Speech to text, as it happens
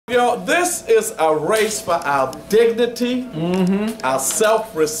You know, this is a race for our dignity, our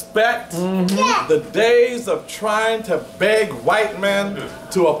self-respect. The days of trying to beg white men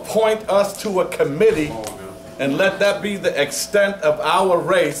to appoint us to a committee and let that be the extent of our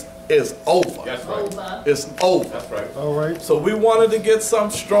race is over. That's right. It's over. That's right. All right. So we wanted to get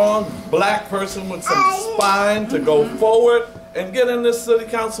some strong black person with some spine to go forward and get in this city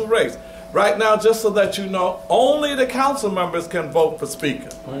council race. Right now, just so that you know, only the council members can vote for speaker.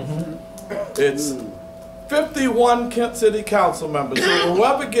 It's 51 city council members. So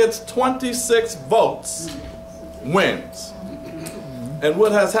whoever gets 26 votes wins. And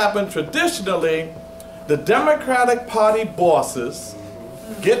what has happened traditionally, the Democratic Party bosses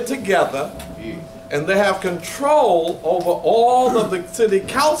get together and they have control over all of the city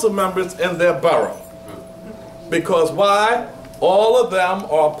council members in their borough. Because why? All of them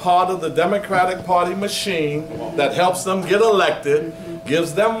are part of the Democratic Party machine that helps them get elected,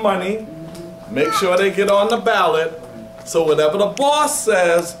 gives them money, make sure they get on the ballot. So whatever the boss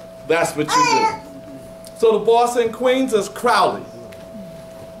says, that's what you do. So the boss in Queens is Crowley.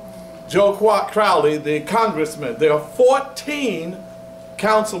 Joe Crowley, the congressman. There are 14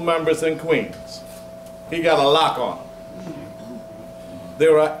 council members in Queens. He got a lock on them.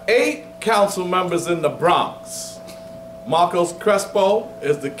 There are 8 council members in the Bronx. Marcos Crespo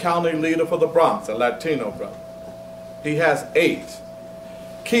is the county leader for the Bronx, a Latino brother. He has 8.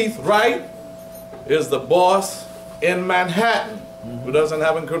 Keith Wright is the boss in Manhattan, who doesn't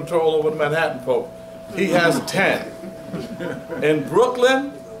have control over the Manhattan folk. He has 10. In Brooklyn,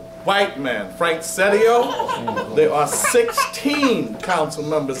 white man, Frank Sedio, there are 16 council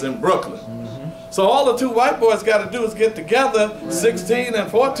members in Brooklyn. So all the 2 white boys got to do is get together. 16 and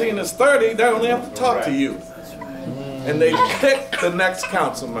 14 is 30. They only have to talk to you. And they pick the next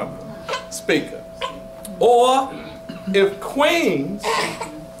council member, speaker. Or if Queens,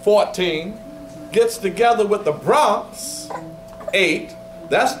 14, gets together with the Bronx, 8,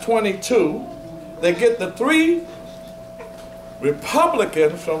 that's 22. They get the 3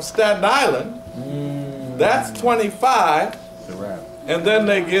 Republicans from Staten Island, that's 25. And then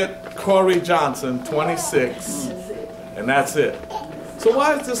they get Corey Johnson, 26, and that's it. So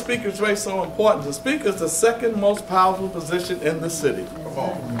why is the speaker's race so important? The speaker is the second most powerful position in the city.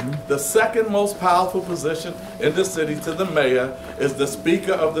 The second most powerful position in the city to the mayor is the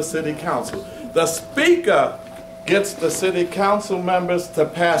speaker of the city council. The speaker gets the city council members to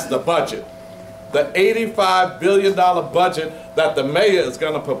pass the budget. The $85 billion budget that the mayor is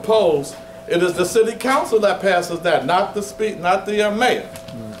going to propose, it is the city council that passes that, not the mayor.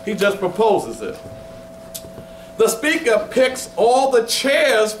 He just proposes it. The speaker picks all the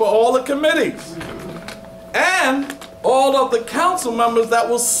chairs for all the committees and all of the council members that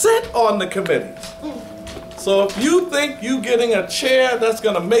will sit on the committees. So if you think you getting a chair that's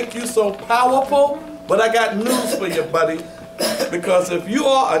going to make you so powerful, but I got news for you, buddy. Because if you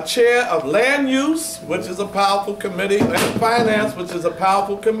are a chair of land use, which is a powerful committee, and finance, which is a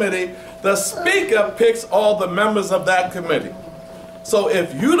powerful committee, the speaker picks all the members of that committee. So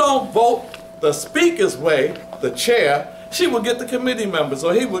if you don't vote the speaker's way, the chair, she will get the committee members,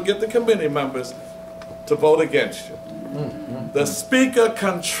 or he will get the committee members to vote against you. The speaker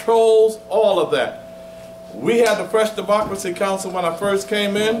controls all of that. We had the Fresh Democracy Council when I first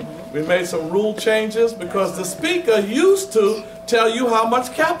came in. We made some rule changes because the speaker used to tell you how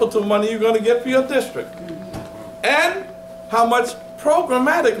much capital money you're going to get for your district and how much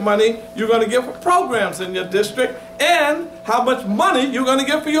programmatic money you're going to get for programs in your district and how much money you're going to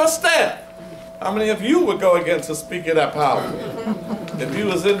get for your staff. How many of you would go against a speaker that powerful? If you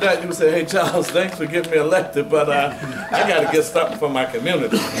was in that, you would say, hey, Charles, thanks for getting me elected, but I got to get something for my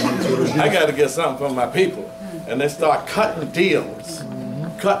community. I got to get something for my people. And they start cutting deals,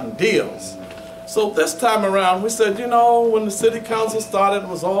 cutting deals. So this time around, we said, you know, when the city council started, it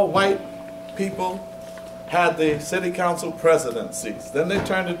was all white people, had the city council presidencies. Then they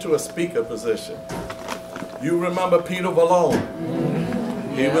turned it to a speaker position. You remember Peter Valone.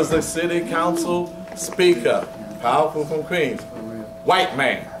 He was the city council speaker, powerful from Queens, white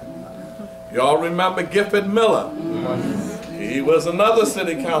man. Y'all remember Gifford Miller? He was another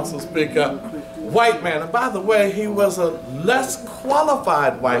city council speaker, white man. And by the way, he was a less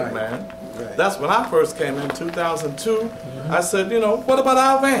qualified white man. That's when I first came in 2002. I said, you know, what about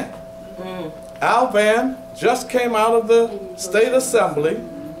Al Van? Al Van just came out of the state assembly,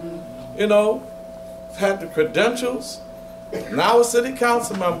 you know, had the credentials. Now a city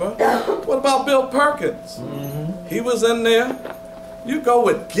council member. What about Bill Perkins? He was in there. You go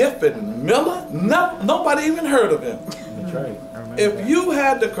with Gifford Miller? No, nobody even heard of him. That's right. If you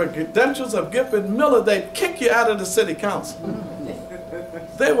had the credentials of Gifford Miller, they'd kick you out of the city council.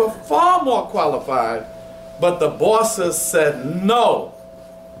 They were far more qualified, but the bosses said no.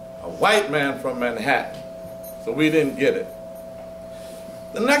 A white man from Manhattan. So we didn't get it.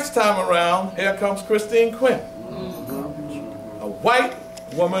 The next time around, here comes Christine Quinn. A white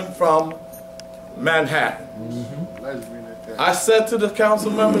woman from Manhattan. I said to the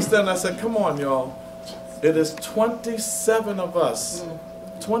council members then, I said, come on, y'all. It is 27 of us.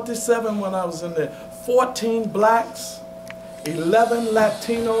 27 when I was in there. 14 blacks, 11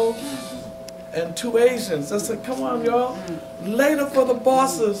 Latinos, and 2 Asians. I said, come on, y'all. Later for the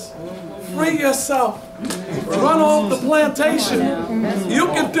bosses, free yourself. Run off the plantation. You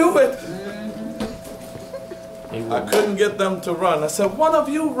can do it. I couldn't get them to run. I said, one of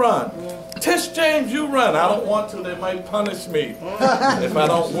you run. Tish James, you run. I don't want to. They might punish me if I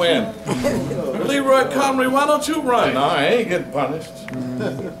don't win. Leroy Comrie, why don't you run? No, I ain't getting punished.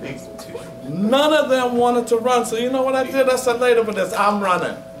 None of them wanted to run. So you know what I did? I said later for this, I'm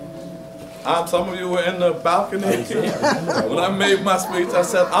running. Some of you were in the balcony. When I made my speech, I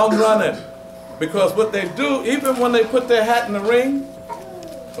said, I'm running. Because what they do, even when they put their hat in the ring,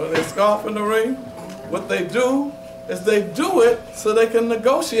 or their scarf in the ring, what they do is they do it so they can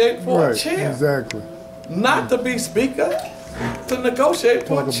negotiate for a chair. Exactly. Not to be speaker, to negotiate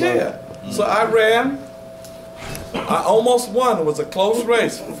for a chair. So I ran. I almost won. It was a close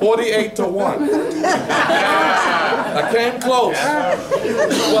race, 48-1. I came close,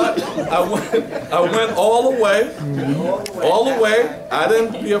 but I went all the way. All the way. I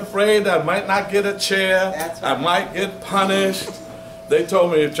didn't be afraid I might not get a chair. I might get punished. They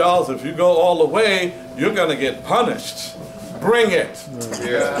told me, Charles, if you go all the way, you're going to get punished. Bring it.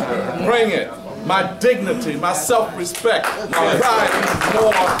 Bring it. My dignity, my self-respect, my pride is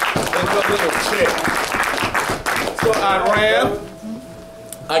more than your little chair. So I ran.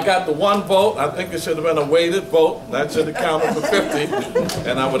 I got the 1 vote. I think it should have been a weighted vote. That should have counted for 50,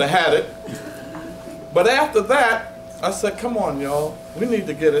 and I would have had it. But after that, I said, come on, y'all. We need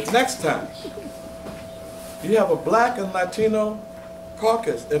to get it next time. You have a black and Latino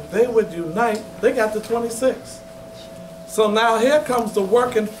caucus. If they would unite, they got the 26. So now here comes the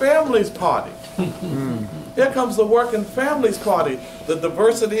Working Families Party. Here comes the Working Families Party. The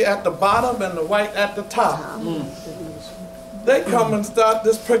diversity at the bottom and the white at the top. They come and start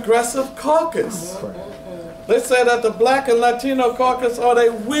this progressive caucus. They say that the black and Latino caucus, are they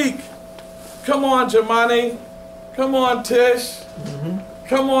weak? Come on, Jamani. Come on, Tish.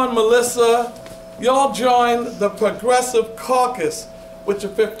 Come on, Melissa. Y'all join the progressive caucus with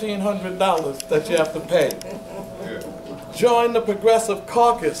your $1,500 that you have to pay. Join the progressive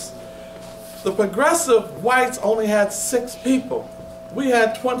caucus. The progressive whites only had 6 people. We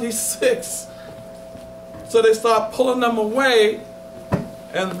had 26. So they start pulling them away,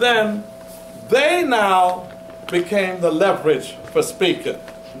 and then they now became the leverage for speaker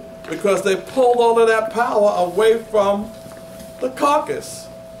because they pulled all of that power away from the caucus.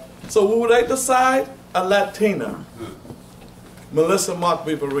 So who they decide? A Latina. Melissa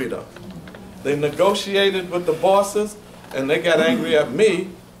Mark-Viverito. They negotiated with the bosses, and they got angry at me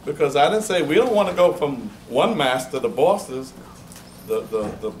because I didn't say we don't want to go from one master, the bosses,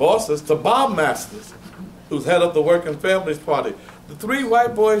 the bosses, to Bob Masters, who's head of the Working Families Party. The 3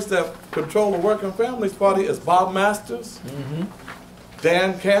 white boys that control the Working Families Party is Bob Masters,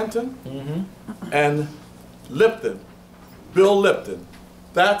 Dan Canton, and Lipton, Bill Lipton.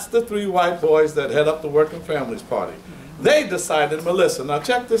 That's the 3 white boys that head up the Working Families Party. They decided, Melissa, now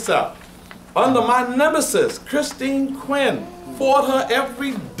check this out. Under my nemesis, Christine Quinn, fought her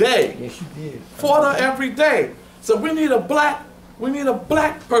every day. Yes, she did. Fought her every day. So we need a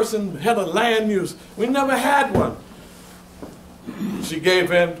black person head of land use. We never had one. She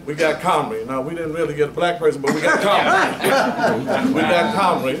gave in. We got Comrie. Now we didn't really get a black person, but we got Comrie. We got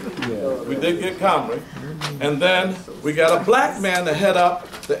Comrie. We did get Comrie. And then we got a black man to head up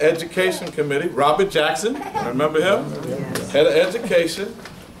the education committee, Robert Jackson. Remember him? Head of education.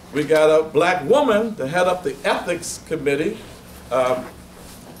 We got a black woman to head up the ethics committee,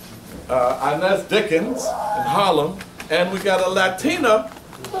 Inez Dickens in Harlem. And we got a Latina,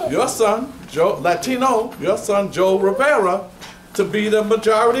 your son, Joe Rivera, to be the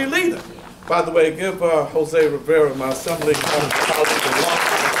majority leader. By the way, give Jose Rivera, my assembly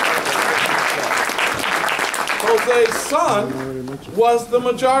Jose's son was the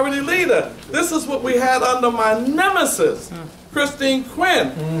majority leader. This is what we had under my nemesis, Christine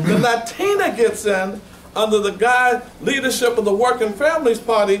Quinn. The Latina gets in under the leadership of the Working Families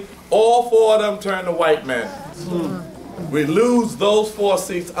Party. All 4 of them turn to white men. We lose those 4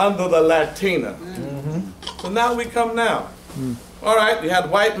 seats under the Latina. So now we come now. All right, you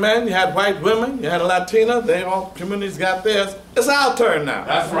had white men, you had white women, you had a Latina, they all communities got theirs. It's our turn now.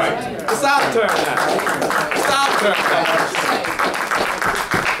 That's right. It's our turn now. It's our turn now.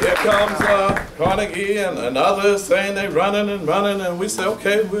 Here comes Carnegie and others saying they running, and we say,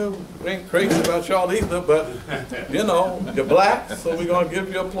 okay, we ain't crazy about y'all either, but you know, you're black, so we're gonna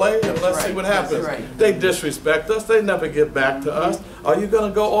give you a play and let's see what happens. They disrespect us, they never get back to us. Are you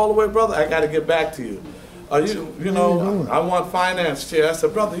gonna go all the way, brother? I gotta get back to you. You know, I want finance chair. I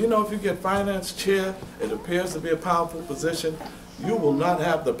said, brother, you know, if you get finance chair, it appears to be a powerful position. You will not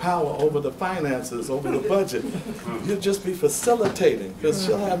have the power over the finances, over the budget. You'll just be facilitating, because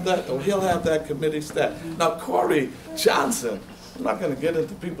she'll have that, or he'll have that committee staff. Now, Corey Johnson, I'm not going to get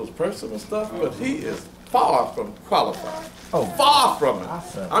into people's personal stuff, but he is far from qualified. Oh, far from it.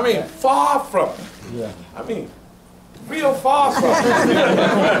 I mean, far from it. Yeah. I mean, real far from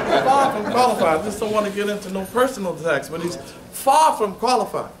it. Far from qualified. I just don't want to get into no personal attacks, but he's far from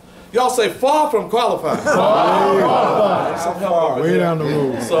qualified. Y'all say far from qualified. Way down the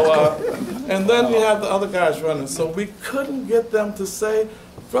road. So, and then you have the other guys running. So we couldn't get them to say,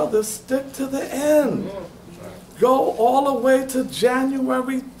 brother, stick to the end. Go all the way to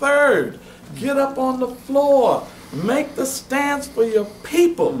January 3rd. Get up on the floor. Make the stance for your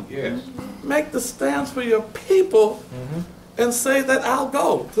people. Yes. Make the stance for your people and say that I'll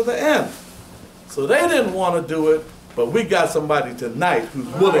go to the end. So they didn't want to do it. But we got somebody tonight who's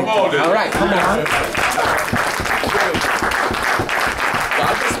willing to do it. All right, come on. So I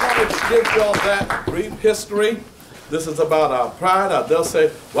just wanted to give y'all that brief history. This is about our pride. They'll say,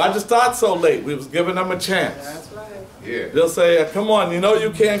 why'd you start so late? We was giving them a chance. That's right. Yeah. They'll say, come on, you know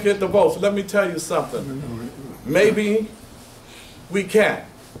you can't get the votes. Let me tell you something. Maybe we can.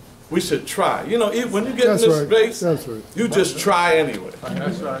 We should try. You know, when you get in this space, you just try anyway.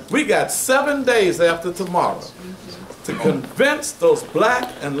 That's right. We got 7 days after tomorrow to convince those black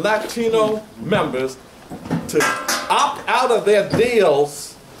and Latino members to opt out of their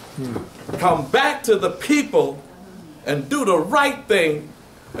deals, come back to the people, and do the right thing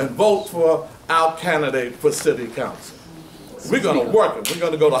and vote for our candidate for city council. We're going to work them. We're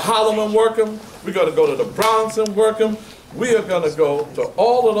going to go to Harlem and work them. We're going to go to the Bronx and work them. We are going to go to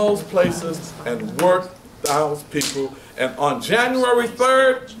all of those places and work those people. And on January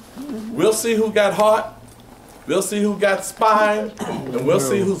 3rd, we'll see who got heart, we'll see who got spine, and we'll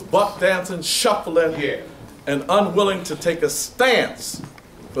see who's buck dancing, shuffling, and unwilling to take a stance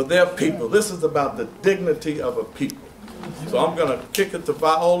for their people. This is about the dignity of a people. So I'm going to kick it to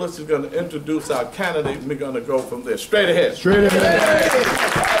Viola. She's going to introduce our candidate, and we're going to go from there. Straight ahead. Straight ahead.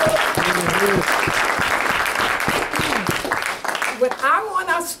 What I want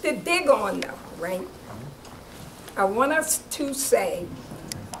us to dig on, though, right? I want us to say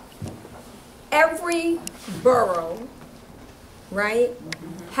every borough, right,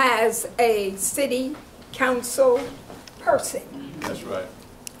 has a city council person. That's right.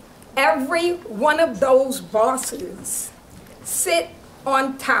 Every one of those bosses sit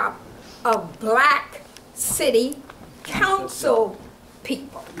on top of black city council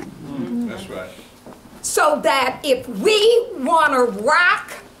people. That's right. So that if we want to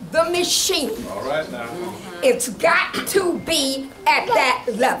rock the machine, All right now. it's got to be at that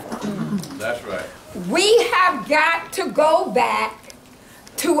level. That's right. We have got to go back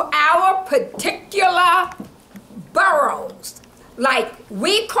to our particular boroughs. Like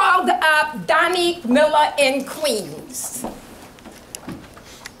we called up Donnie Miller in Queens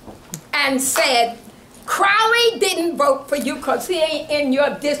and said, Crowley didn't vote for you because he ain't in your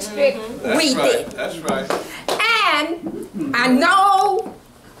district. We did. That's right. And I know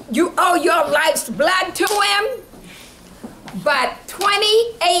you owe your life's blood to him, but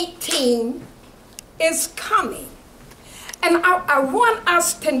 2018 is coming. And I want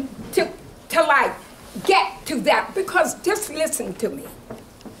us to like get to that, because just listen to me.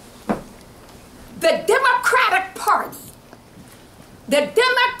 The Democratic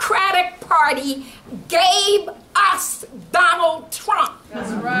Party gave us Donald Trump.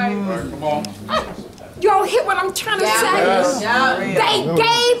 That's right. Come on. Y'all hear what I'm trying to say? Yes. They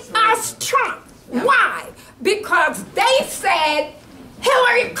gave us Trump. Why? Because they said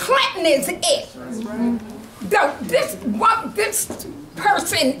Hillary Clinton is it. This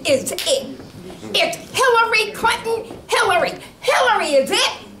person is it. It's Hillary Clinton, Hillary. Hillary is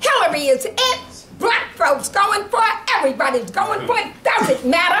it. Hillary is it. Black folks going for it. Everybody's going for it. Doesn't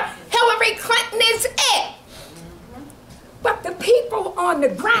matter. Hillary Clinton is it. But the people on the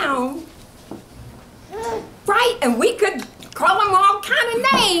ground, right, and we could call them all kind of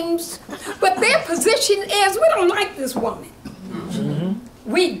names, but their position is we don't like this woman.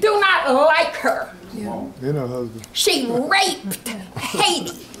 We do not like her. And her husband. She raped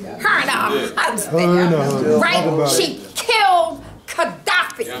Haiti, her and her husband. Her and her husband. Right? She killed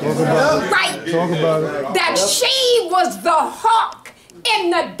Gaddafi. Right? Talk about it. That she was the hawk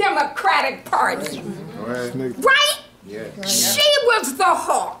in the Democratic Party. Snake. Right? She was the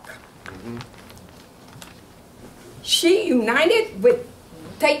hawk. She united with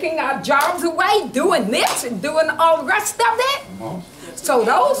taking our jobs away, doing this and doing all the rest of it. So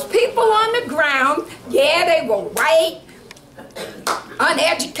those people on the ground, yeah, they were white,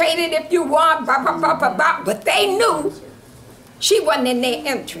 uneducated if you want, blah, blah, blah, blah, blah, but they knew she wasn't in their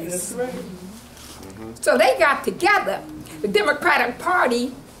interest. So they got together, the Democratic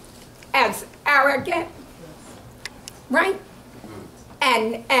Party, as arrogant, right?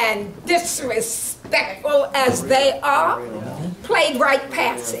 And disrespectful as they are, played right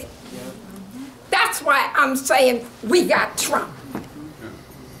past it. That's why I'm saying we got Trump.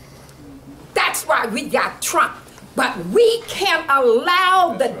 That's why we got Trump. But we can't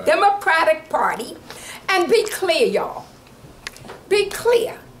allow the Democratic Party, and be clear, y'all, be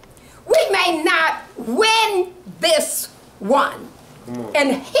clear. We may not win this one.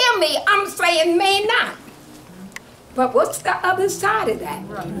 And hear me, I'm saying may not. But what's the other side of that?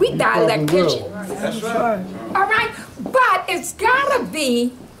 We dialect vision. That's right. All right? But it's gotta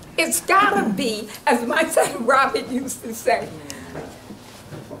be, as my son Robert used to say,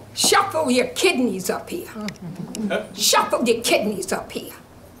 shuffle your kidneys up here. Shuffle your kidneys up here.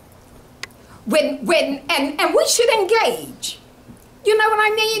 And we should engage. You know what I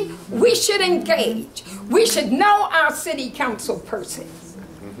mean? We should engage. We should know our city council persons,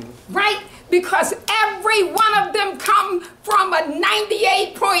 right? Because every one of them come from a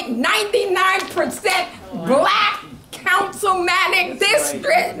 98.99% black councilmanic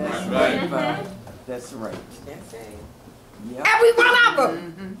district. That's right. That's right. Yep. Every one of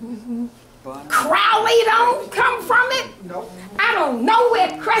them. Crowley don't come from it. I don't know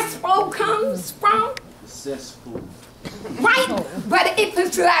where Crespo comes from. Cesspool. Right? But if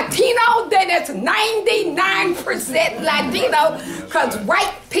it's Latino, then it's 99% Latino, because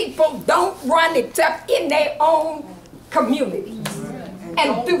white people don't run except in their own communities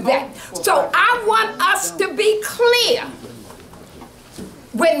and do that. So I want us to be clear.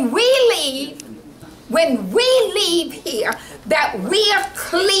 When we leave here, that we are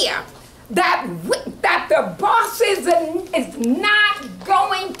clear that the boss is not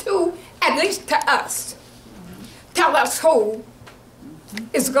going to, at least to us, tell us who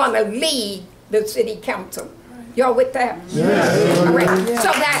is going to lead the city council. Y'all with that? Yeah. All right.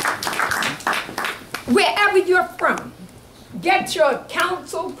 So that wherever you're from, get your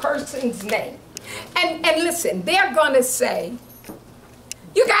council person's name. And listen, they're going to say,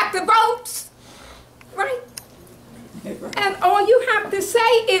 you got the votes, right? And all you have to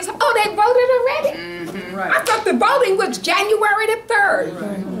say is, oh, they voted already? I thought the voting was January the 3rd.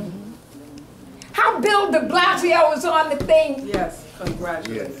 How Bill de Blasio was on the thing. Yes,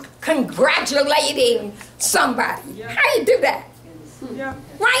 congratulations. Congratulating somebody. How you do that? Yeah.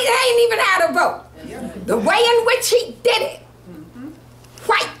 Right? They ain't even had a vote. The way in which he did it,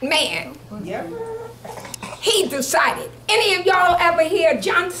 white man, he decided. Any of y'all ever hear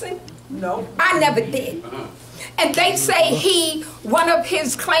Johnson? No. I never did. And they say one of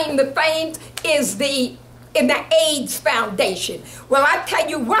his claim to fame is in the AIDS Foundation. Well, I tell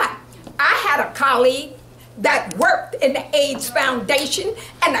you what, I had a colleague that worked in the AIDS Foundation,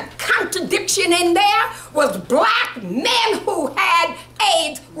 and the contradiction in there was black men who had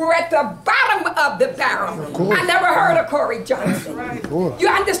AIDS were at the bottom of the barrel. I never heard of Corey Johnson. You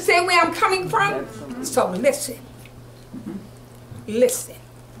understand where I'm coming from? So listen.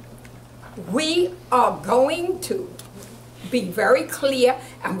 We are going to be very clear,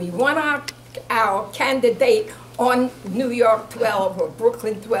 and we want our candidate on New York 12 or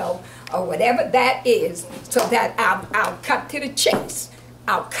Brooklyn 12 or whatever that is, so that I'll cut to the chase.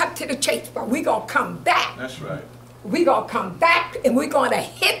 I'll cut to the chase, but we're going to come back. That's right. We're going to come back, and we're going to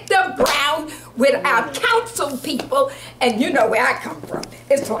hit the ground with our council people. And you know where I come from.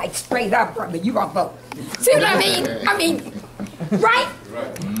 It's like straight up, brother, you going to vote. See what I mean? Right?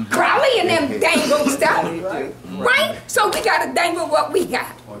 Crowley and them dangle stuff. Right? So we got to dangle what we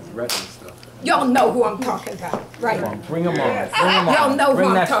got. Y'all know who I'm talking about, right? Bring them on. Y'all know who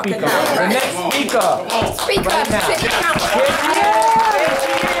I'm talking about, The right? next speaker. Speaker of the City Council.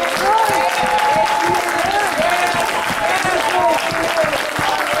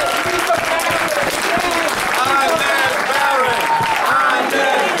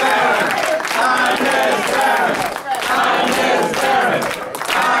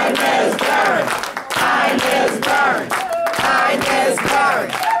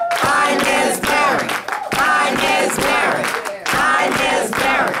 Inez Barron.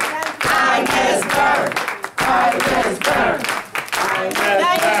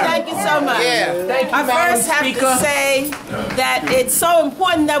 so much. Thank you, I Madam first have Speaker. to say that it's so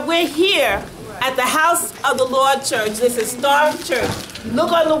important that we're here at the House of the Lord Church, this historic church. You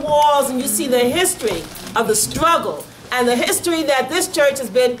look on the walls and you see the history of the struggle and the history that this church has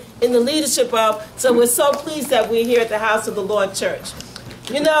been in the leadership of. So we're so pleased that we're here at the House of the Lord Church.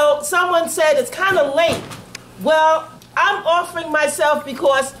 You know, someone said it's kind of late. Well, I'm offering myself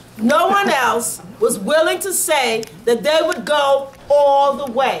because no one else was willing to say that they would go all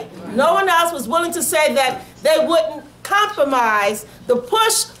the way. No one else was willing to say that they wouldn't compromise the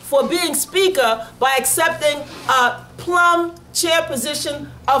push for being Speaker by accepting a plum chair position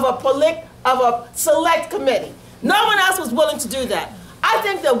of a select committee. No one else was willing to do that. I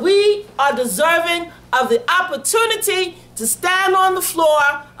think that we are deserving of the opportunity to stand on the floor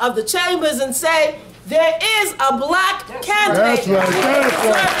of the chambers and say, there is a black candidate. That's right.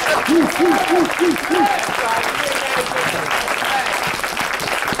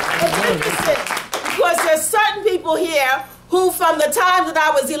 It's interesting because there's certain people here who, from the time that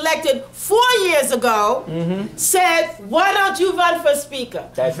I was elected 4 years ago, said, why don't you run for Speaker?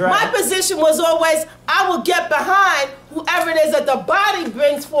 That's right. My position was always, I will get behind whoever it is that the body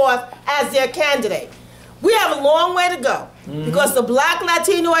brings forth as their candidate. We have a long way to go because the Black,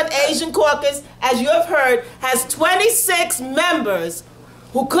 Latino, and Asian caucus, as you have heard, has 26 members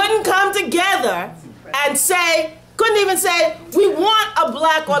who couldn't come together and say, couldn't even say, we want a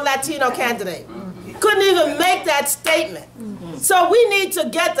Black or Latino candidate. Couldn't even make that statement. So we need to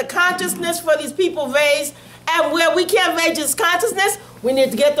get the consciousness for these people raised, and where we can't raise this consciousness, we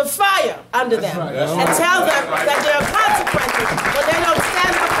need to get the fire under them and tell them that there are consequences when they don't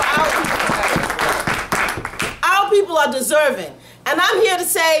stand up for our people. Our people are deserving. And I'm here to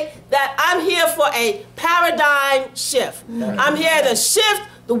say that I'm here for a paradigm shift. I'm here to shift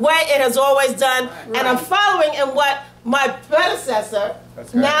the way it has always done, and I'm following in what my predecessor,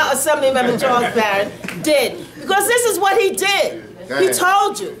 now Assemblymember Charles Barron, did. Because this is what he did. He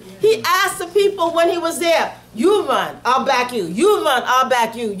told you. He asked the people when he was there, you run, I'll back you. You run, I'll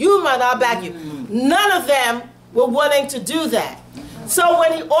back you. You run, I'll back you. None of them were willing to do that. So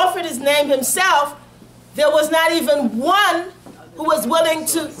when he offered his name himself, there was not even one who was willing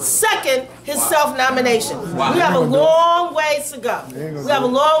to second his self-nomination. We have a long ways to go. We have a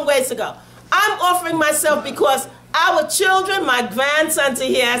long ways to go. I'm offering myself because our children, my grandsons are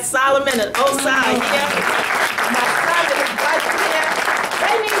here, Solomon and Osai are here, my son and his wife are here.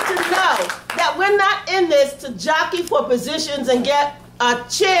 They need to know that we're not in this to jockey for positions and get a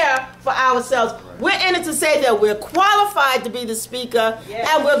chair for ourselves. We're in it to say that we're qualified to be the Speaker,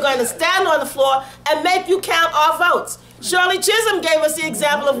 and we're going to stand on the floor and make you count our votes. Shirley Chisholm gave us the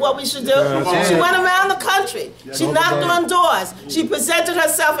example of what we should do. She went around the country. She knocked on doors. She presented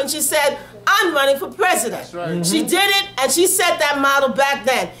herself and she said, I'm running for president. She did it, and she set that model back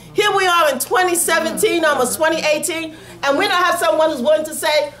then. Here we are in 2017, almost 2018, and we don't have someone who's willing to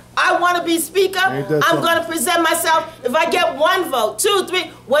say, I want to be Speaker. I'm going to present myself. If I get 1 vote, 2,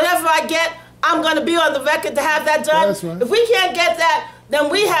 3, whatever I get, I'm going to be on the record to have that done. If we can't get that, then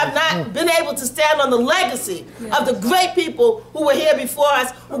we have not been able to stand on the legacy of the great people who were here before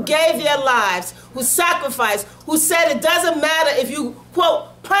us, who gave their lives, who sacrificed, who said it doesn't matter if you, quote,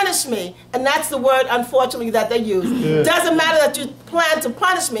 punish me, and that's the word, unfortunately, that they use. It doesn't matter that you plan to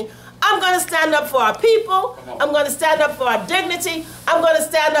punish me. I'm going to stand up for our people. I'm going to stand up for our dignity. I'm going to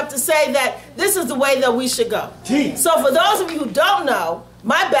stand up to say that this is the way that we should go. So for those of you who don't know,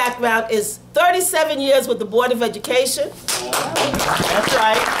 my background is 37 years with the Board of Education. That's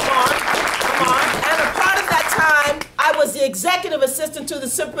right. Come on. And a part of that time, I was the executive assistant to the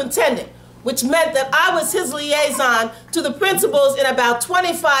superintendent, which meant that I was his liaison to the principals in about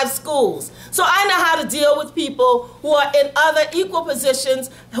 25 schools. So I know how to deal with people who are in other equal positions,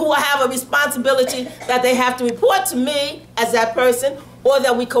 who have a responsibility that they have to report to me as that person, or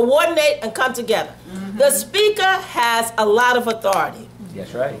that we coordinate and come together. The Speaker has a lot of authority.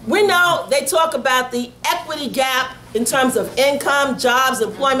 That's right. We know they talk about the equity gap in terms of income, jobs,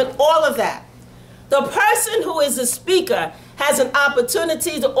 employment, all of that. The person who is the Speaker has an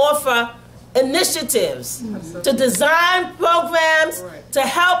opportunity to offer initiatives, to design programs, to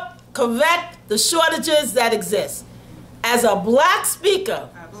help correct the shortages that exist. As a black Speaker,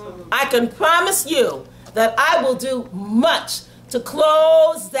 I can promise you that I will do much to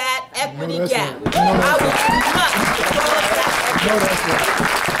close that equity gap. I will do much to close that equity gap.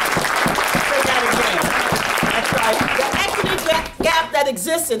 Say that again. That's right. The equity gap that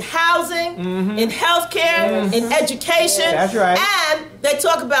exists in housing, in healthcare, in education. That's right. And they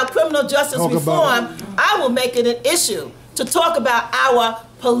talk about criminal justice reform. I will make it an issue to talk about our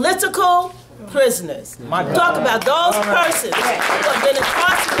political prisoners. Talk about those persons who have been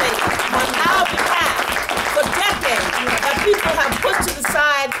incarcerated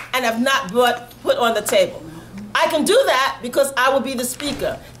and have not put on the table. I can do that because I will be the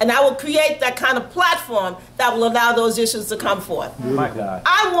speaker, and I will create that kind of platform that will allow those issues to come forth. My God.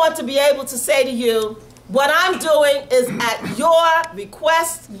 I want to be able to say to you, what I'm doing is at your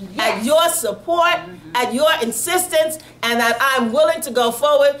request, at your support, at your insistence, and that I'm willing to go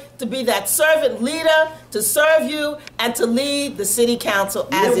forward to be that servant leader, to serve you, and to lead the city council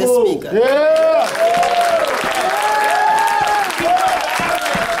as your speaker.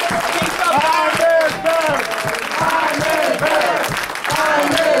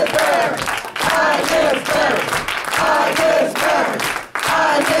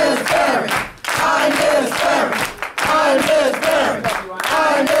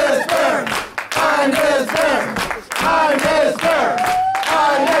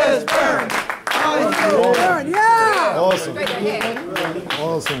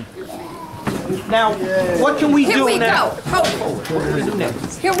 Awesome. Now, what can we Here do we now? go. Hold What do we do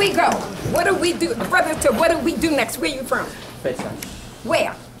next? Here we go. What do we do? Brother, so what do we do next? Where you from? Bedside.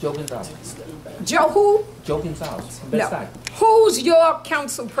 Where? Joe Gonzalez. Joe who? Joe Gonzalez. No. Bedside. Who's your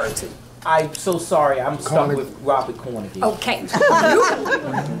council person? I'm so sorry. I'm stuck with Robert Carnegie. Okay.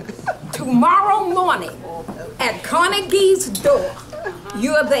 Tomorrow morning at Carnegie's door,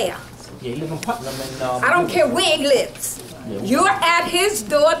 you're there. Yeah, he live in Putnam and I don't care where he lives. You're at his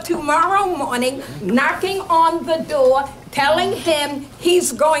door tomorrow morning, knocking on the door, telling him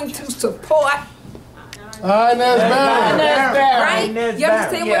he's going to support. Inez Barron. Right? Inez You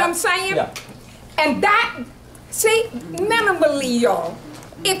understand Barron. what I'm saying? Yeah. And that, see, minimally, y'all,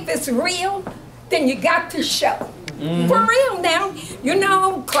 if it's real, then you got to show. For real now. You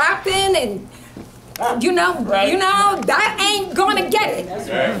know, clapping and, you know, that ain't gonna get it.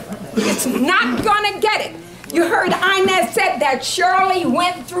 It's not gonna get it. You heard Inez said that Shirley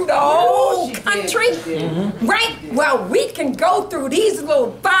went through the whole country, right? Well, we can go through these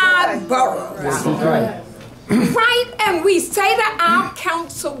little 5 boroughs, right? And we say to our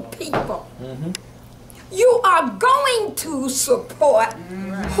council people, you are going to support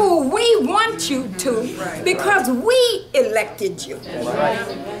who we want you to because we elected you.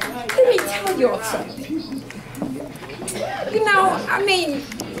 Let me tell you all something. You know, I mean,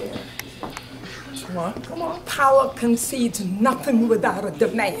 come on. Power concedes nothing without a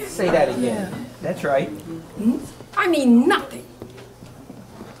demand. Say that again. That's right. I mean, nothing.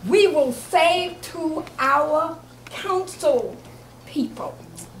 We will say to our council people,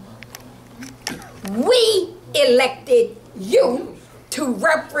 we elected you to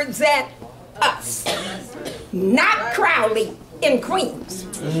represent us, not Crowley in Queens.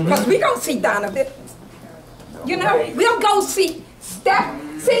 Because we don't see Donovan. You know, we'll go see Steph.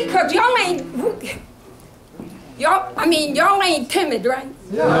 See, because y'all ain't timid,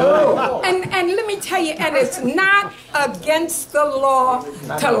 right? No. And let me tell you, and it's not against the law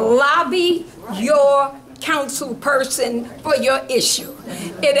to lobby your council person for your issue.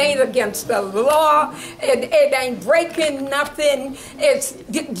 It ain't against the law. It ain't breaking nothing. It's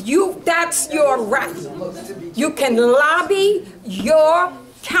you. That's your right. You can lobby your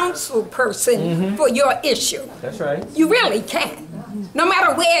council person for your issue. That's right. You really can. No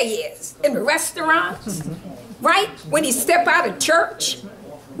matter where he is, in the restaurants, right? When he step out of church,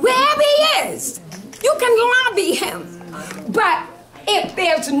 wherever he is, you can lobby him. But if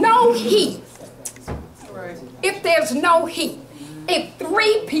there's no heat, if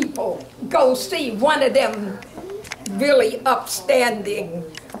 3 people go see one of them really upstanding,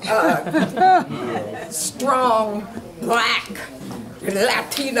 strong, black,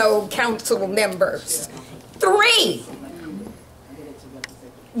 Latino council members, 3,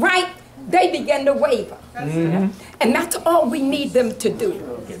 right? They begin to waver. And that's all we need them to do.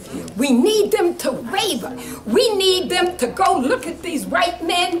 We need them to waver. We need them to go look at these white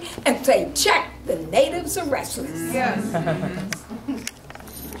men and say, check, the natives are restless. Yes.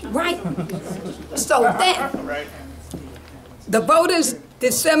 Right? So then, the vote is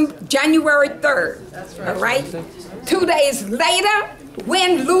January 3rd. All right? 2 days later,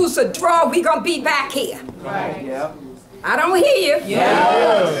 win, lose, or draw, we're going to be back here. Right. Yeah. I don't hear you.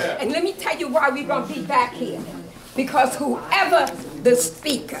 Yeah. And let me tell you why we're going to be back here. Because whoever the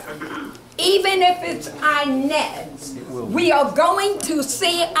speaker, even if it's Inez, we are going to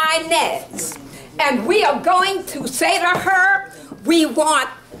see Inez. And we are going to say to her, we want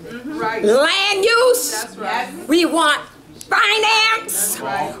land use, we want finance,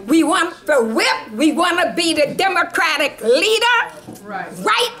 we want the whip, we want to be the Democratic leader,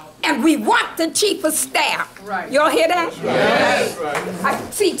 right? And we want the chief of staff. Y'all hear that? Yes. I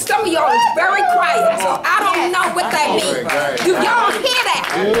see some of y'all is very quiet, so I don't know what that means. Do y'all hear that?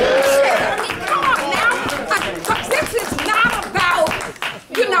 I mean, come on now. This is not about,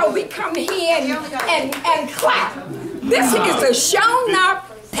 you know, and clap. This is a shown up,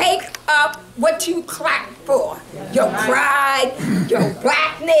 take up what you clap for. Your pride, your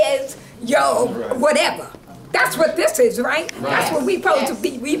blackness, your whatever. That's what this is, right? That's what we supposed to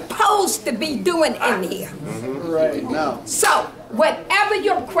be. We supposed to be doing in here. Right now. So, whatever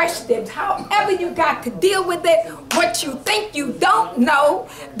your questions, however you got to deal with it, what you think you don't know,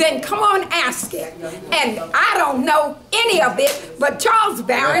 then come on, ask it. And I don't know any of it, but Charles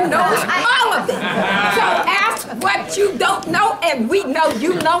Barron knows all of it. So ask what you don't know, and we know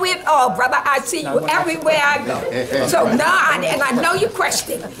you know it all, brother. I see you everywhere I go. So now, and I know your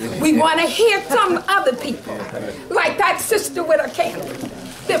question. We want to hear from other people, like that sister with her candle.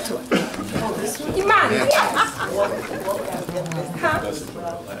 This one. You mind? Yes. Huh?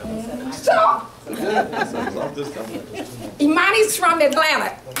 So, Imani's from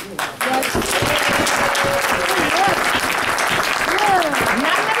Atlanta.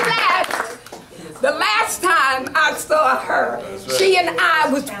 Nonetheless, the last time I saw her, she and I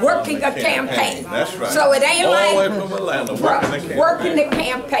was working a campaign. That's right. So it ain't all like the way from Atlanta, working the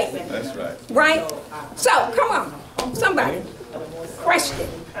campaign. That's right. Right? So, come on, somebody. Question.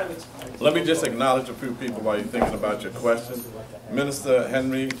 Let me just acknowledge a few people while you're thinking about your question. Minister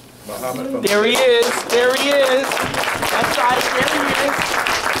Henry Muhammad. From There he is. There he is. That's right. There he is.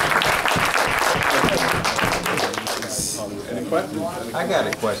 Any questions? I got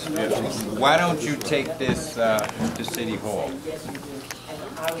a question. Why don't you take this to City Hall?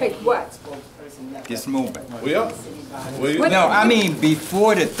 Take what? This movement. We up? No, I mean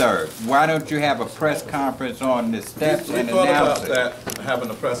before the 3rd. Why don't you have a press conference on the steps We and thought announce about it? that, having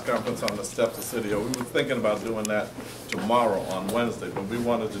a press conference on the steps of City Hall. We were thinking about doing that tomorrow on Wednesday, but we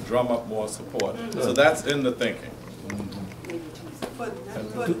wanted to drum up more support. So that's in the thinking. But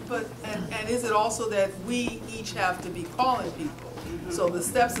is it also that we each have to be calling people? So the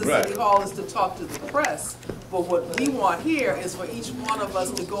steps of City Hall is to talk to the press, but what we want here is for each one of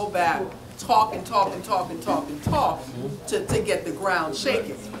us to go back, talk and talk and talk and talk and talk to get the ground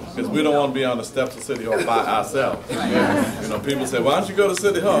shaking. Because we don't want to be on the steps of City Hall by ourselves. You know, people say, why don't you go to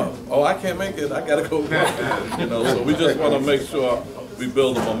City Hall? Oh, I can't make it, I gotta go. You know, so we just want to make sure we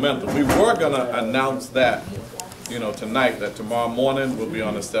build the momentum. We were gonna announce that, you know, tonight, that tomorrow morning we'll be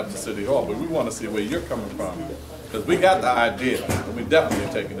on the steps of City Hall, but we want to see where you're coming from. Because we got the idea, and we definitely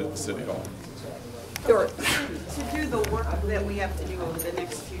taking it to City Hall. Sure. To do the work that we have to do over the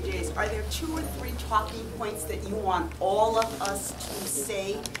next few days, are there 2 or 3 talking points that you want all of us to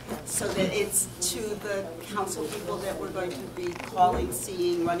say so that it's to the council people that we're going to be calling,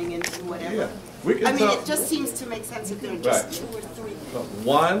 seeing, running into, whatever? Yeah. We can I mean, talk. it just seems to make sense if there are just 2 or 3.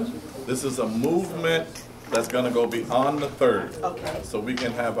 One, this is a movement that's going to go beyond the 3rd. Okay. So we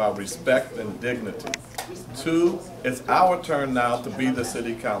can have our respect and dignity. 2, it's our turn now to be the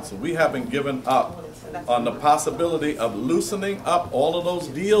city council. We haven't given up on the possibility of loosening up all of those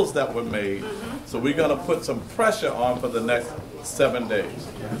deals that were made. So we're going to put some pressure on for the next 7 days.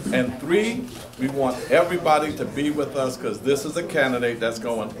 And 3, we want everybody to be with us because this is a candidate that's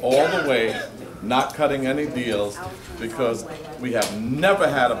going all the way, not cutting any deals, because we have never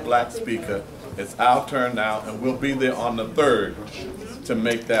had a black speaker. It's our turn now, and we'll be there on the 3rd to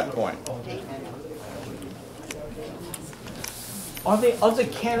make that point. Are there other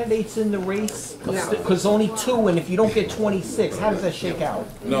candidates in the race? No. Because only 2, and if you don't get 26, how does that shake out?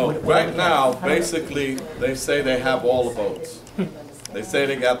 No, right now, basically, they say they have all the votes. They say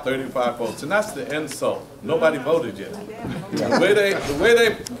they got 35 votes, and that's the insult. Nobody voted yet. The way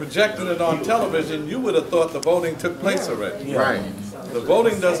they projected it on television, you would have thought the voting took place already. Right. The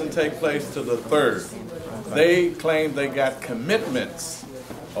voting doesn't take place to the 3rd. They claim they got commitments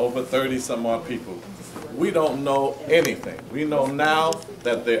over 30 some odd people. We don't know anything. We know now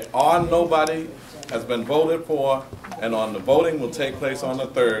that there are nobody has been voted for, and on the voting will take place on the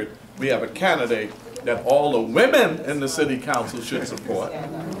 3rd. We have a candidate that all the women in the city council should support,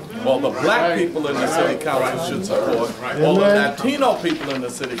 all the black people in the city council should support, all the Latino people in the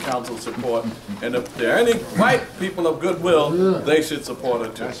city council support, and if there are any white people of goodwill, they should support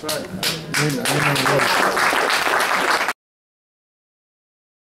it too. That's right.